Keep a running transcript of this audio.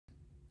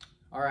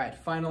All right,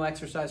 final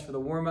exercise for the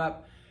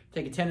warm-up.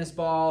 Take a tennis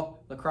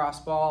ball, lacrosse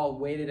ball,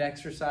 weighted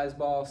exercise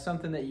ball,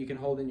 something that you can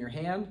hold in your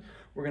hand.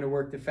 We're gonna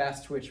work the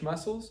fast twitch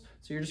muscles.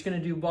 So you're just gonna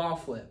do ball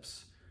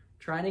flips,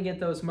 trying to get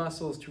those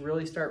muscles to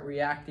really start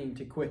reacting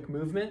to quick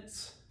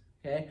movements,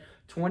 okay?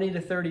 20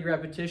 to 30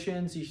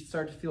 repetitions. You should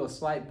start to feel a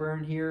slight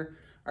burn here.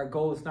 Our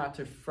goal is not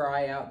to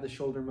fry out the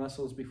shoulder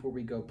muscles before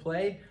we go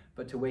play,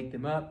 but to wake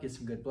them up, get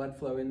some good blood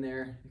flow in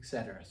there,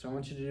 etc. So I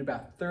want you to do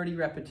about 30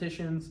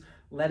 repetitions,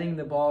 letting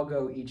the ball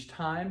go each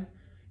time,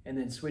 and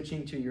then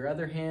switching to your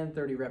other hand,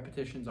 30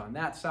 repetitions on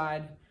that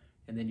side,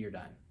 and then you're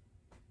done.